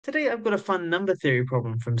Today I've got a fun number theory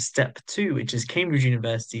problem from step two, which is Cambridge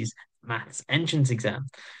University's maths entrance exam.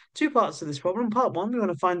 Two parts to this problem. Part one, we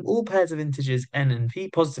want to find all pairs of integers n and p,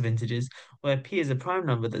 positive integers, where p is a prime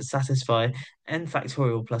number that satisfy n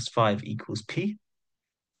factorial plus 5 equals p.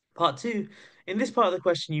 Part two, in this part of the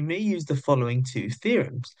question, you may use the following two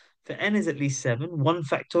theorems. For n is at least 7, 1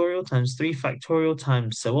 factorial times 3 factorial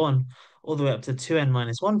times so on, all the way up to 2n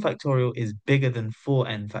minus 1 factorial is bigger than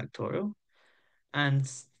 4n factorial.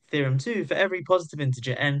 And theorem two, for every positive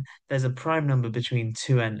integer n, there's a prime number between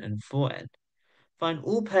 2n and 4n. Find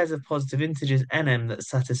all pairs of positive integers nm that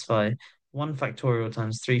satisfy 1 factorial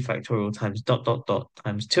times 3 factorial times dot dot dot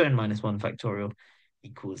times 2n minus 1 factorial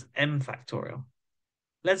equals m factorial.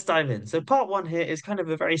 Let's dive in. So part one here is kind of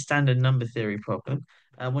a very standard number theory problem.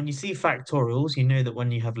 When you see factorials, you know that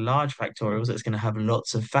when you have large factorials, it's going to have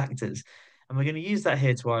lots of factors. And we're going to use that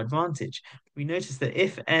here to our advantage. We notice that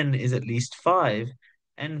if n is at least 5,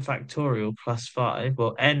 n factorial plus 5,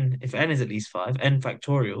 well, if n is at least 5, n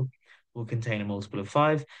factorial will contain a multiple of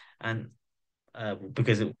 5. And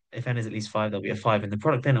if n is at least 5, there'll be a 5 in the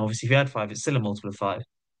product. Then obviously, if you add 5, it's still a multiple of 5.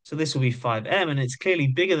 So this will be 5m, and it's clearly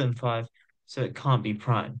bigger than 5, so it can't be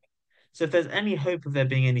prime. So if there's any hope of there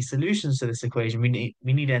being any solutions to this equation, we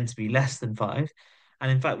need n to be less than 5.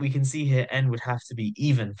 And in fact, we can see here n would have to be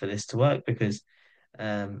even for this to work because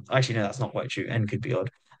actually no, that's not quite true. N could be odd.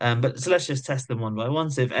 But so let's just test them one by one.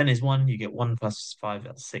 So if n is 1, you get 1 plus 5,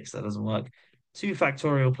 that's 6, that doesn't work. 2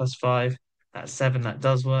 factorial plus 5, that's 7, that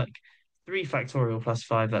does work. 3 factorial plus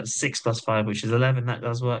 5, that's 6 plus 5, which is 11, that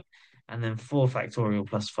does work. And then 4 factorial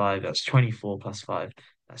plus 5, that's 24 plus 5,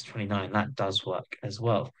 that's 29, that does work as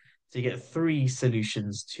well. So you get three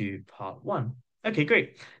solutions to part one. Okay,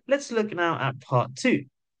 great. Let's look now at part two.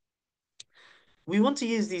 We want to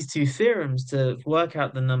use these two theorems to work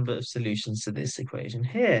out the number of solutions to this equation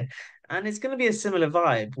here. And it's going to be a similar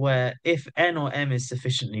vibe where if n or m is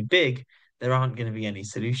sufficiently big, there aren't going to be any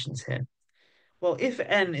solutions here. Well, if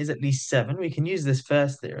n is at least 7, we can use this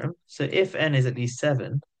first theorem. So if n is at least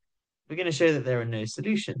 7, we're going to show that there are no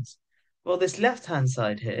solutions. Well, this left-hand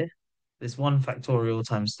side here, this 1 factorial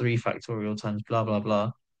times 3 factorial times blah, blah,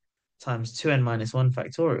 blah, times 2n minus 1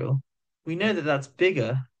 factorial, we know that that's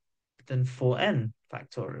bigger than 4n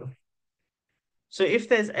factorial. So if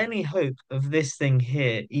there's any hope of this thing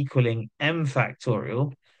here equaling m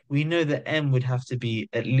factorial, we know that m would have to be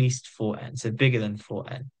at least 4n, so bigger than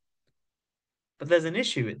 4n. But there's an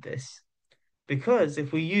issue with this, because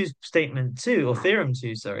if we use statement 2, or theorem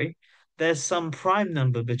 2, sorry, there's some prime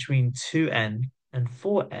number between 2n and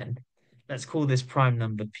 4n. Let's call this prime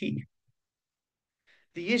number p.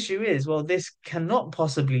 The issue is, well, this cannot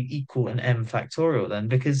possibly equal an m factorial then,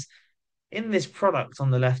 because in this product on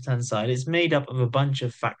the left-hand side, it's made up of a bunch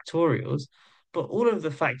of factorials, but all of the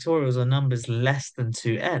factorials are numbers less than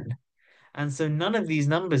 2n. And so none of these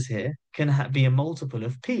numbers here can be a multiple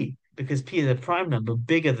of p, because p is a prime number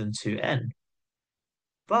bigger than 2n.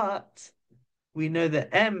 But we know that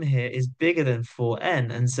m here is bigger than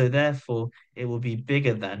 4n, and so therefore it will be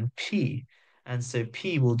bigger than p. And so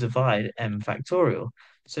p will divide m factorial.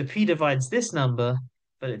 So p divides this number,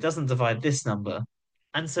 but it doesn't divide this number,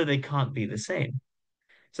 and so they can't be the same.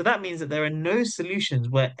 So that means that there are no solutions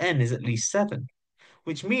where n is at least 7,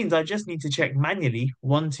 which means I just need to check manually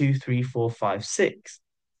 1, 2, 3, 4, 5, 6.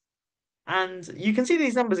 And you can see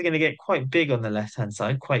these numbers are going to get quite big on the left-hand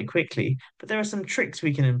side quite quickly, but there are some tricks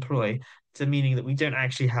we can employ to meaning that we don't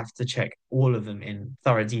actually have to check all of them in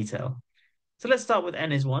thorough detail. So let's start with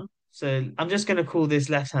n is 1. So I'm just going to call this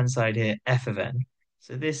left-hand side here f of n.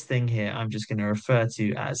 So this thing here I'm just going to refer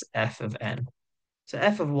to as f of n. So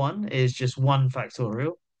f of 1 is just 1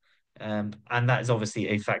 factorial, and that is obviously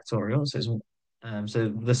a factorial. So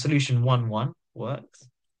the solution 1, 1 works.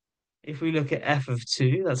 If we look at f of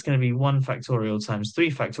 2, that's going to be 1 factorial times 3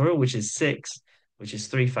 factorial, which is 6, which is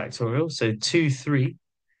 3 factorial. So 2, 3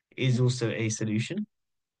 is also a solution.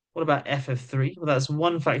 What about f of 3? Well, that's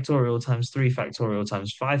 1 factorial times 3 factorial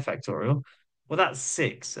times 5 factorial. Well, that's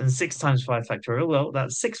 6. And 6 times 5 factorial, well,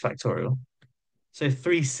 that's 6 factorial. So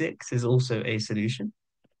 3, 6 is also a solution.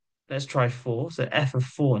 Let's try 4. So f of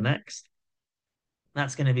 4 next.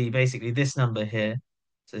 That's going to be basically this number here.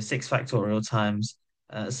 So 6 factorial times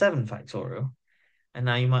 7 factorial. And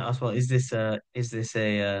now you might ask, well, is this a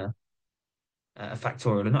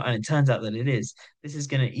factorial or not? And it turns out that it is. This is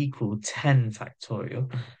going to equal 10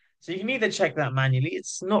 factorial. So you can either check that manually.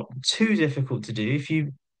 It's not too difficult to do.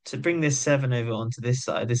 To bring this 7 over onto this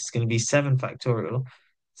side, this is going to be 7 factorial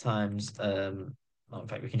times, well, in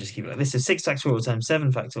fact, we can just keep it like this. So 6 factorial times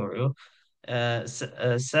 7 factorial.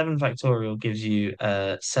 7 factorial gives you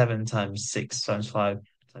 7 times 6 times 5,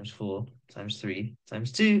 times 4 times 3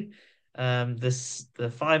 times 2.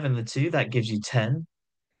 The 5 and the 2, that gives you 10.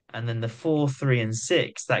 And then the 4, 3, and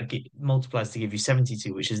 6, that multiplies to give you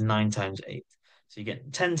 72, which is 9 times 8. So you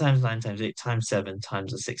get 10 times 9 times 8 times 7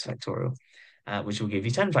 times the 6 factorial, which will give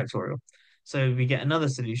you 10 factorial. So we get another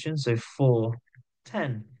solution. So 4,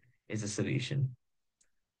 10 is a solution.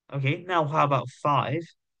 Okay, now how about 5?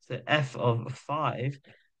 So f of 5,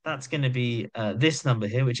 that's going to be this number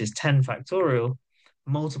here, which is 10 factorial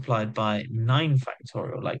multiplied by 9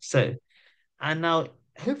 factorial, like so. And now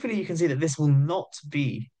hopefully you can see that this will not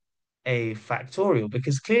be a factorial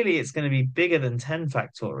because clearly it's going to be bigger than 10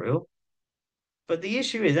 factorial. But the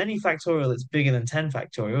issue is any factorial that's bigger than 10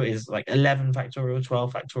 factorial is like 11 factorial,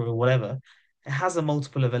 12 factorial, whatever. It has a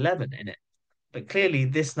multiple of 11 in it. But clearly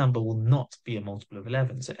this number will not be a multiple of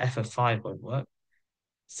 11. So f of 5 won't work.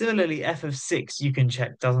 Similarly, f of 6 you can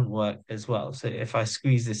check doesn't work as well. So if I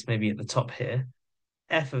squeeze this maybe at the top here,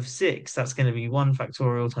 f of 6, that's going to be 1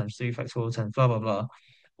 factorial times 3 factorial times blah, blah, blah,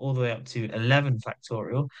 all the way up to 11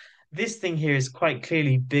 factorial. This thing here is quite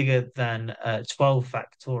clearly bigger than 12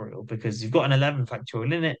 factorial because you've got an 11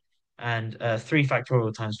 factorial in it, and 3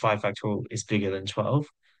 factorial times 5 factorial is bigger than 12.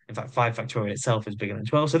 In fact, 5 factorial itself is bigger than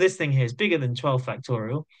 12. So this thing here is bigger than 12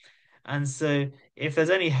 factorial. And so if there's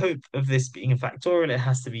any hope of this being a factorial, it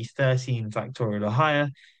has to be 13 factorial or higher,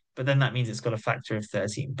 but then that means it's got a factor of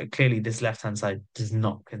 13. But clearly this left-hand side does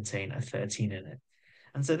not contain a 13 in it.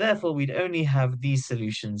 And so therefore we'd only have these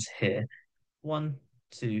solutions here. 1,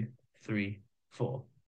 2, 3, 4.